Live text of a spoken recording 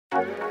You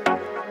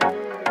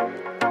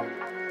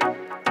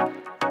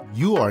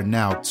are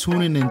now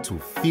tuning into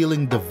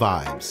Feeling the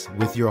Vibes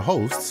with your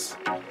hosts,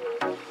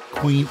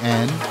 Queen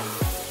Anne,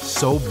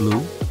 So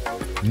Blue,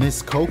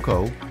 Miss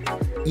Coco,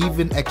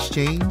 Even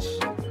Exchange,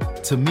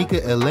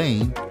 Tamika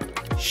Elaine,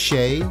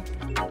 Shay,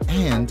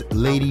 and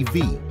Lady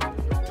V.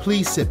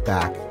 Please sit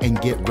back and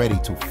get ready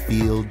to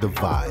feel the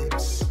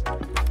vibes.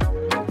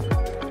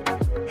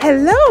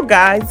 Hello,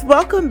 guys.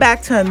 Welcome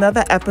back to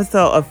another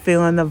episode of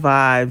Feeling the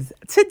Vibes.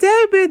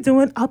 Today, we're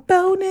doing a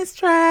bonus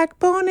track.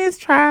 So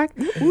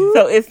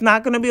it's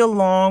not going to be a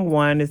long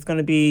one. It's going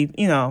to be,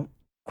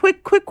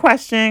 quick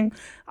question,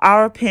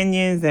 our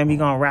opinions, and we're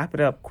going to wrap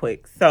it up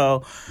quick.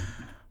 So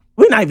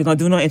we're not even going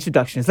to do no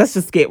introductions. Let's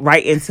just get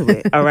right into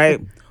it, all right?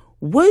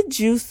 Would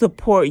you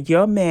support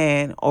your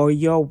man or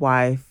your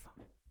wife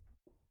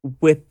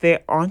with their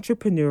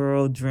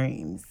entrepreneurial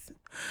dreams?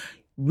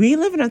 We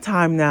live in a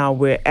time now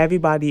where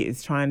everybody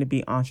is trying to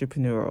be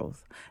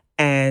entrepreneurs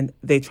and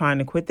they're trying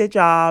to quit their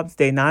jobs,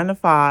 their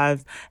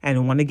 9-to-5s,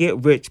 and want to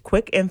get rich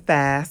quick and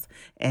fast.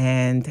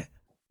 And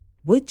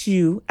would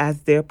you,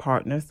 as their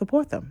partner,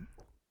 support them?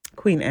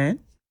 Queen Anne?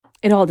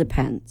 It all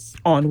depends.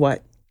 On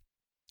what?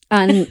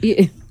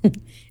 It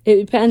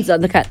depends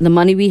on the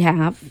money we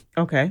have.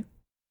 Okay.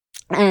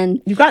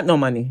 And you got no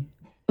money.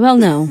 Well,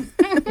 no.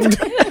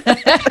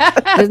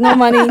 There's no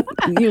money.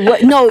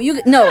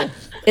 No.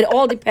 It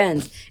all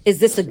depends. Is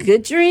this a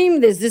good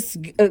dream? Is this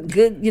a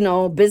good,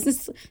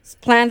 business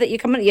plan that you're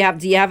coming?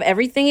 Do you have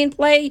everything in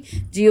play?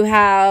 Do you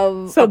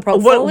have a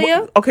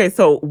portfolio?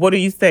 So what are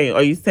you saying?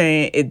 Are you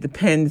saying it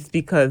depends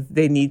because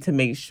they need to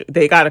make sure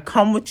they got to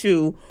come with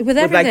you with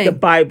like the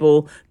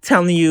Bible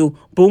telling you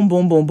boom,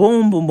 boom, boom,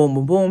 boom, boom, boom,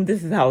 boom, boom.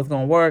 This is how it's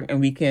going to work,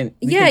 and we can.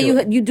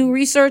 You do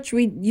research.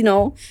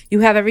 You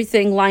have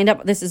everything lined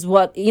up. This is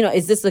what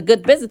Is this a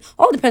good business?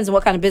 All depends on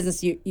what kind of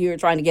business you're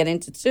trying to get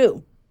into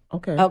too.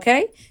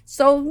 Okay.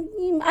 So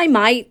I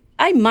might.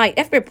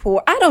 If we're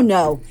poor, I don't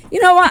know. You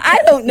know what? I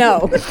don't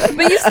know.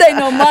 But you say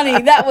no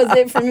money. That was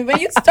it for me. But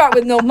you start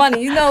with no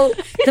money.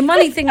 The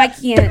money thing I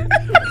can't.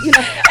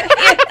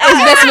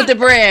 It's messing with the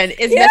brand.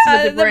 It's messing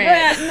with the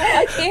brand. No,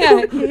 I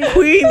can't.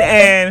 Queen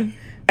Anne,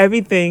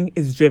 everything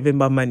is driven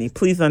by money.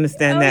 Please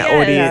understand that,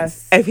 audience.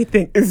 Yes.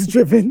 Everything is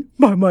driven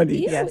by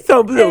money. Yes.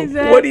 So, Blue,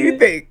 exactly. What do you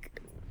think?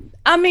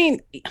 I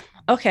mean,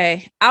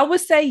 okay. I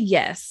would say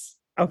yes.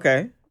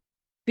 Okay.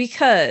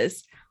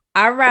 Because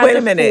I rather. Wait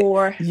a minute.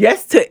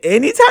 Yes to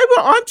any type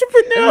of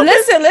entrepreneur.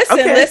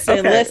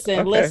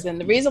 Listen.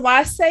 The reason why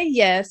I say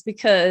yes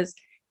because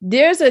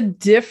there's a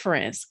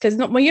difference. Because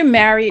when you're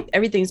married,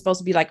 everything's supposed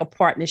to be like a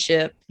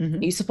partnership.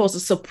 Mm-hmm. You're supposed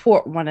to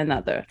support one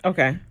another.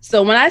 Okay.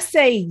 So when I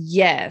say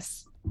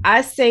yes,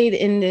 I say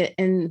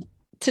it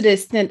to the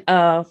extent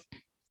of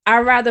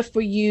I'd rather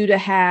for you to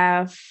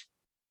have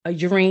a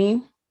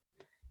dream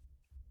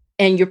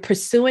and you're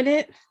pursuing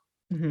it,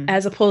 mm-hmm.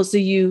 as opposed to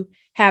you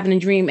having a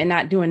dream and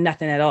not doing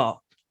nothing at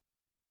all.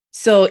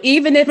 So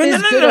even if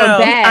it's good or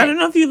bad. I don't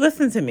know if you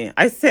listened to me.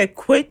 I said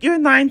quit your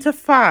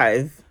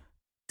 9-to-5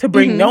 to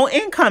bring mm-hmm. no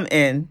income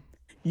in.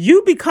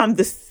 You become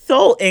the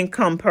sole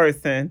income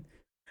person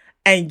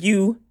and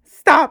you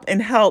stop and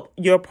help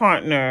your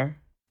partner,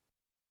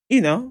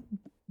 do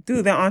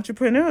their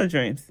entrepreneurial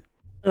dreams.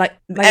 Like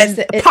and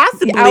said,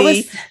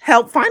 possibly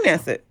help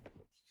finance it.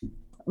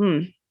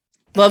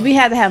 Well, we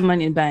had to have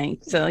money in the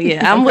bank. So,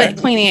 yeah, I'm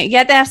with Queen Anne. You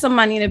have to have some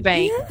money in the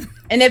bank. Yeah.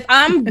 And if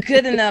I'm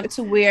good enough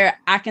to where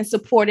I can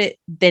support it,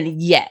 then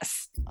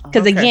yes.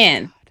 Because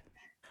again,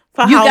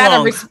 for how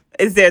long?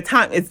 Is there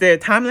a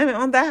time limit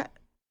on that?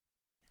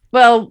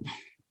 Well,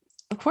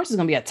 of course there's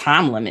going to be a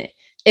time limit.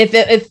 If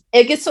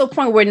it gets to a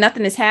point where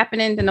nothing is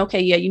happening, then okay,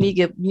 yeah, you need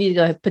to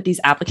go put these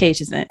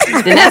applications in.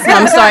 Then that's when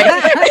I'm sorry.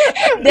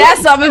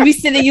 That's why I'm gonna be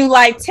sending you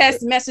like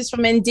text message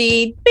from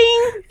Indeed.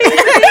 Bing, bing,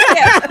 bing.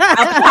 Yeah,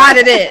 I'm part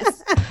of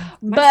this.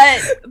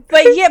 But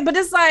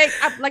it's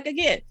like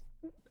again,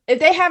 if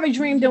they have a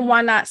dream, then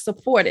why not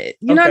support it?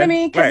 You know what I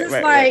mean?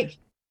 Because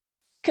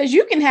because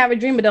you can have a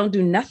dream but don't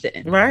do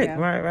nothing. Right, yeah.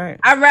 Right.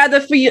 I'd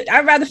rather for you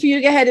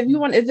to go ahead.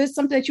 If it's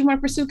something that you want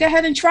to pursue, go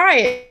ahead and try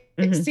it.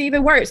 Mm-hmm. See if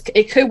it works.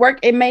 It could work.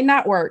 It may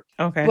not work.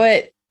 Okay.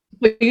 But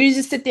you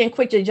just sit there and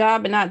quit your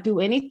job and not do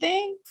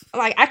anything.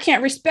 Like I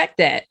can't respect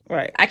that.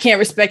 Right. I can't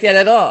respect that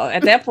at all.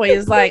 At that point,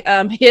 it's like,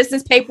 here's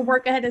this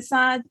paperwork. I had to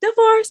sign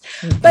divorce.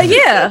 But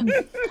yeah.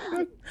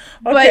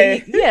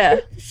 Okay. But yeah.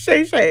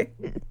 Shay.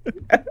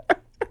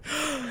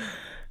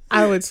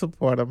 I would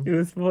support him. You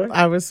would support?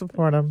 I would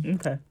support him.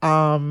 Okay.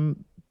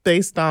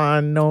 Based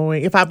on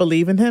knowing if I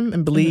believe in him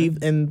and believe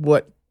mm-hmm. in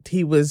what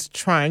he was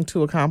trying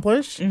to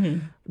accomplish,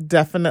 mm-hmm.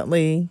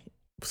 definitely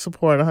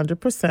support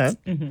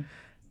 100%.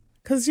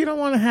 Because you don't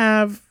want to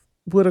have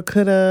woulda,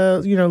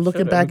 coulda,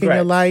 looking back in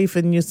your life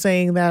and you're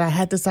saying that I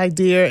had this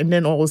idea and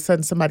then all of a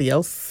sudden somebody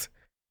else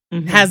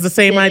mm-hmm. has the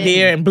same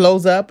idea and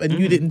blows up and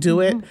mm-hmm. you didn't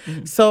do it.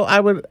 Mm-hmm. So I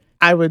would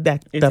I would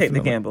take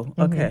the gamble.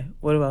 Okay.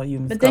 What about you,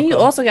 Ms. But then you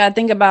Coco? also got to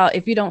think about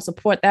if you don't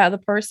support that other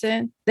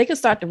person, they could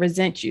start to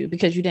resent you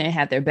because you didn't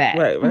have their back.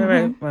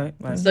 Right.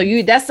 So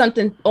that's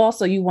something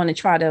also you want to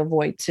try to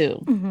avoid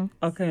too.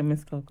 Okay,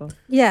 Ms. Coco.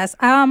 Yes.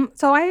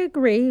 So I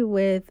agree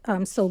with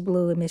So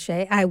Blue and Ms.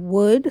 Shay. I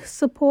would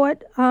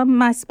support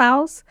my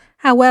spouse.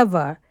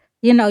 However,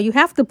 you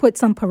have to put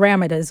some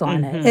parameters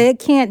on it. It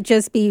can't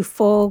just be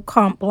full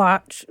carte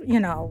blanche,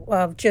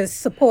 of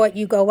just support.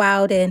 You go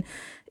out and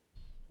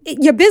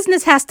your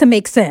business has to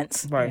make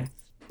sense. Right.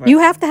 You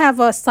have to have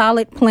a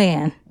solid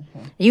plan.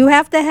 You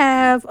have to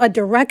have a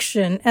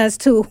direction as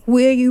to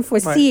where you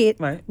foresee it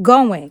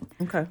going.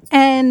 Okay.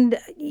 And,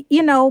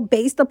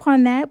 based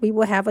upon that, we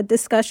will have a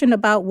discussion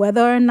about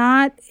whether or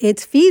not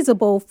it's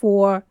feasible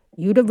for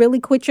you to really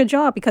quit your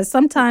job, because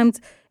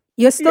sometimes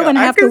you're still going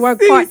to have to work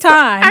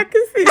part-time. I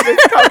can see Ms.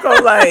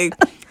 Coco like,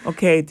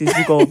 okay, did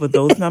you go over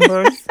those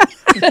numbers?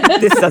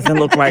 This doesn't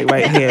look right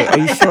here. Are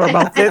you sure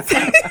about this?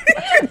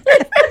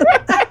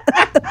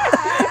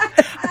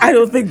 I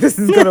don't think this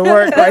is going to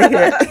work right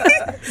here.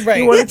 Right.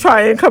 You want to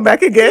try and come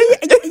back again?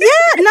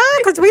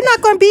 Because we're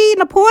not going to be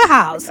in a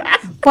poorhouse.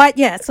 But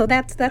so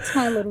that's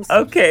my little.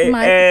 Okay,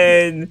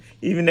 and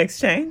even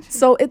exchange.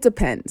 So it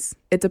depends.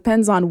 It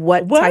depends on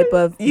what type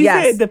of. You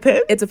say it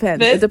depends. It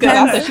depends. It depends.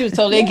 I thought she was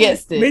totally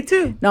against it. Me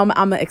too. No, I'm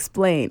gonna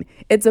explain.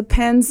 It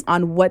depends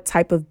on what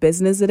type of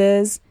business it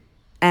is,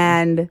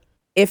 and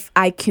if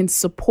I can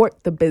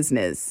support the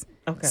business.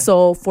 Okay.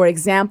 So, for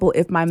example,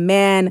 if my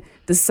man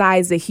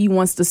decides that he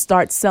wants to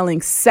start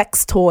selling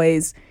sex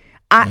toys,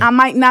 I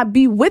might not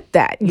be with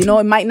that. It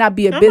might not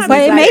be a business. But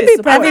it may be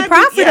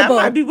profitable. Yeah, I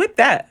might be with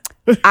that.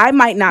 I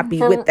might not be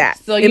with that.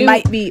 So it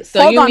might be.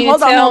 So hold on.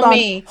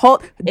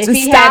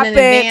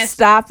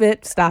 Stop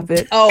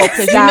it. Oh,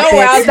 because you know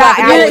where I was about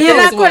to go. You're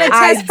not going to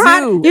test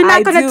products. You're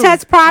not going to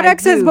test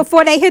products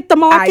before they hit the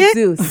market. I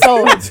do.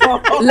 So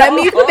let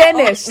me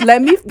finish.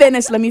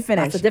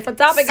 That's a different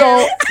topic.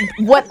 So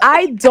what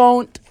I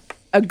don't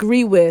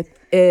agree with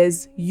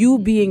is you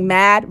being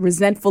mad,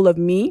 resentful of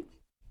me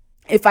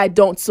if I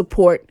don't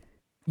support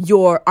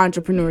your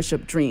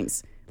entrepreneurship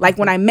dreams. Like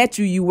when I met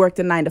you, you worked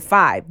a 9 to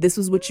 5. This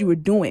was what you were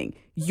doing.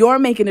 You're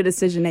making a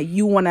decision that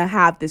you want to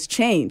have this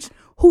change.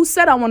 Who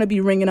said I want to be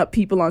ringing up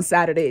people on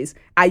Saturdays?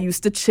 I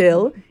used to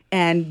chill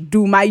and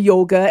do my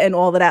yoga and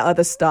all of that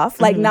other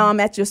stuff. Like now I'm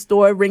at your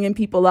store ringing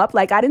people up.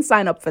 Like I didn't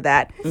sign up for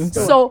that.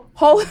 So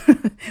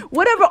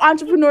whatever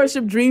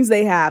entrepreneurship dreams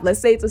they have, let's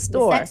say it's a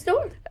store. Sex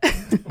store.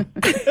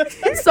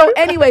 So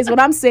anyways, what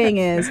I'm saying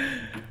is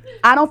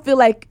I don't feel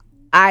like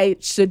I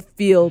should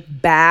feel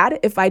bad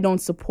if I don't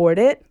support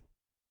it.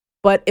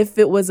 But if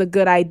it was a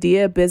good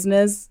idea,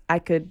 business, I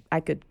could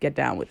get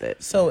down with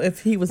it. So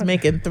if he was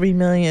making $3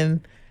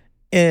 million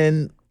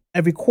in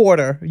every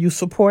quarter, you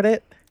support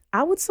it?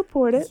 I would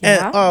support it.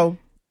 And,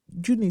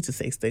 you need to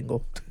say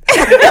single.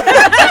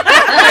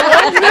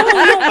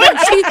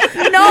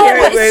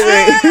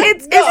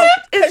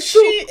 It's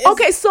true.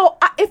 Okay, so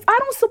if I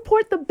don't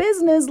support the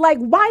business, like,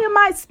 why am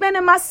I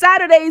spending my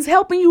Saturdays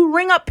helping you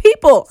ring up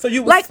people? So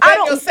you would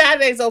spend your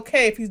Saturdays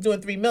okay if he's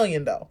doing $3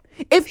 million, though?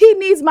 If he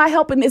needs my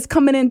help and it's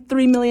coming in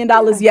 $3 million,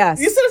 yes.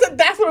 You said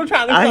that's what I'm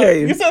trying to say.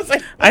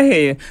 I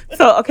hear you.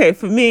 So, okay,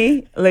 for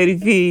me, Lady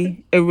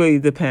V, it really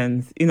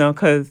depends,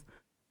 because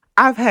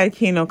I've had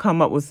Keno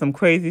come up with some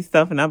crazy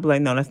stuff, and I'd be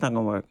like, no, that's not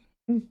going to work.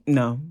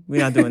 No,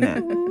 we're not doing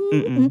that.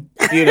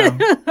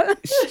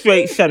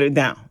 Straight shut it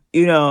down.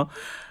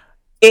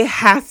 It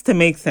has to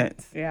make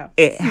sense. Yeah.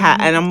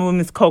 And I'm with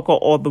Miss Coco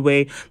all the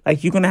way.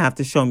 Like, you're going to have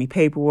to show me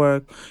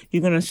paperwork.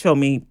 You're going to show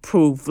me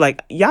proof.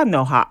 Like, y'all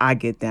know how I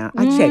get down.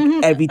 I check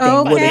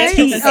everything with a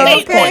T and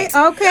a point.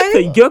 Okay. So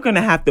you're going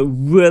to have to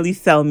really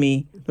sell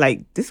me,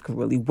 like, this could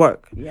really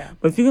work. Yeah.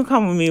 But if you can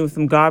come with me with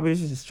some garbage,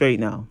 just straight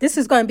no. This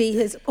is going to be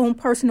his own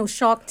personal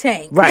Shark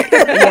Tank. Right.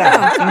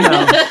 Yeah.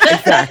 No,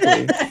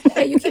 exactly.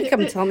 Hey, you can't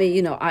come and tell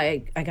me,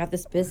 I got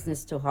this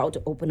business to how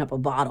to open up a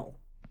bottle.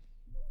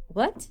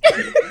 What?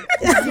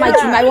 This is my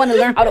dream. I want to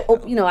learn how to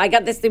open. I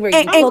got this thing where you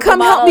and come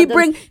help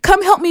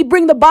me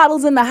bring the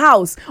bottles in the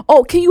house.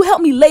 Oh, can you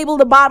help me label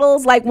the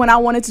bottles? Like when I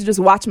wanted to just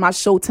watch my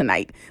show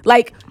tonight.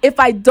 Like if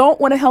I don't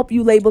want to help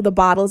you label the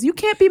bottles, you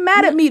can't be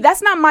mad at me.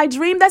 That's not my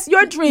dream. That's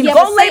your dream. Yeah,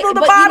 go label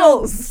the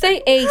bottles.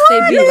 Say A,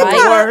 say B,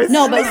 right?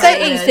 No, but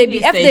say A, say B.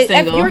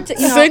 If you're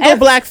single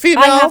black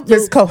female,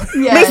 Miss Cole.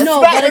 Yes.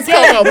 No,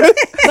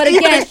 but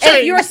again,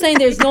 if you're saying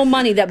there's no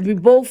money,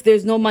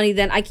 there's no money,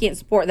 then I can't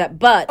support that.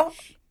 But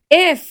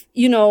if,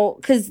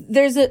 because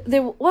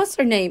what's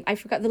her name? I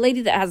forgot. The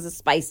lady that has the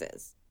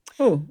spices.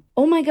 Who?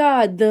 Oh my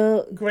God.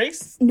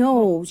 Grace?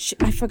 No,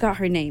 I forgot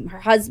her name.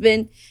 Her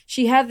husband,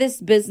 she had this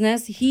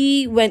business.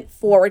 He went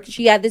forward.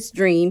 She had this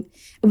dream.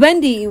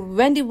 Wendy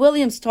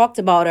Williams talked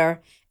about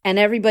her and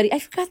everybody. I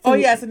forgot. Oh,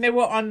 yes. And they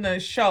were on the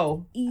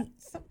show.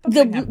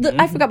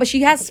 I forgot, but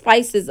she has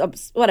spices,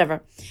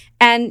 whatever.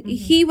 And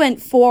he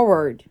went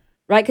forward,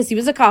 right? Because he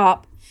was a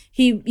cop.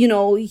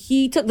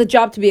 He took the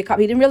job to be a cop.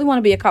 He didn't really want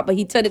to be a cop, but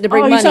he took it to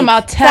bring money. You're talking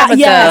about Tabitha.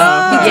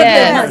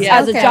 Yes.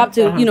 As a job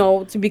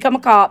to, to become a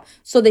cop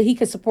so that he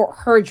could support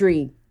her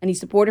dream. and he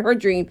supported her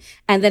dream.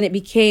 And then it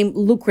became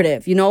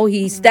lucrative. You know,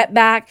 he stepped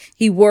back,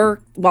 he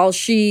worked while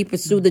she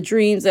pursued the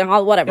dreams and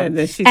all whatever. And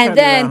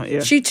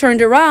then she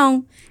turned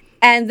around.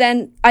 And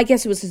then I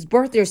guess it was his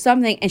birthday or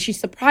something, and she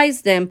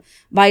surprised him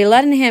by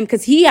letting him,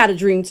 because he had a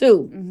dream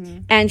too.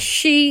 And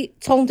she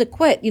told him to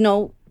quit, you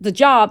know, the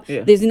job.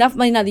 There's enough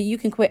money now that you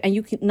can quit, and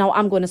you can. No,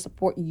 I'm going to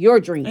support your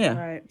dream.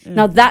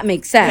 Now that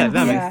makes sense.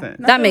 That makes sense.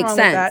 That makes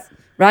sense,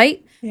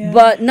 right? Yeah.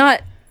 But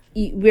not.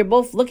 We're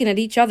both looking at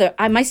each other.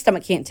 My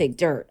stomach can't take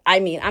dirt. I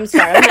mean, I'm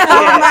sorry. I'm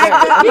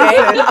not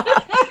dirt,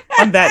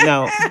 on that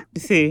note,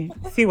 see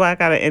why I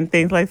gotta end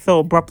things like so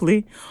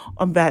abruptly.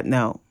 On that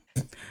note.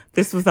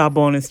 This was our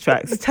bonus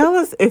tracks. Tell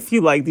us if you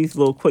like these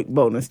little quick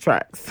bonus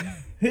tracks.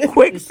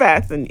 Quick,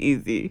 fast, and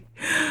easy.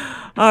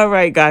 All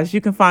right, guys.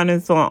 You can find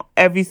us on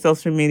every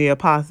social media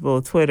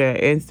possible. Twitter,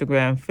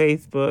 Instagram,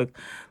 Facebook.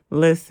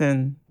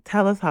 Listen,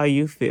 tell us how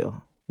you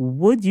feel.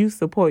 Would you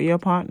support your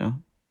partner?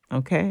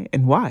 Okay,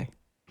 and why?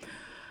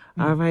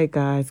 All right,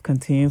 guys.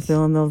 Continue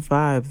feeling those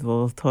vibes.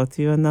 We'll talk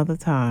to you another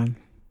time.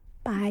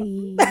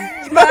 Bye.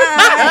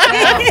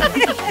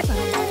 Bye.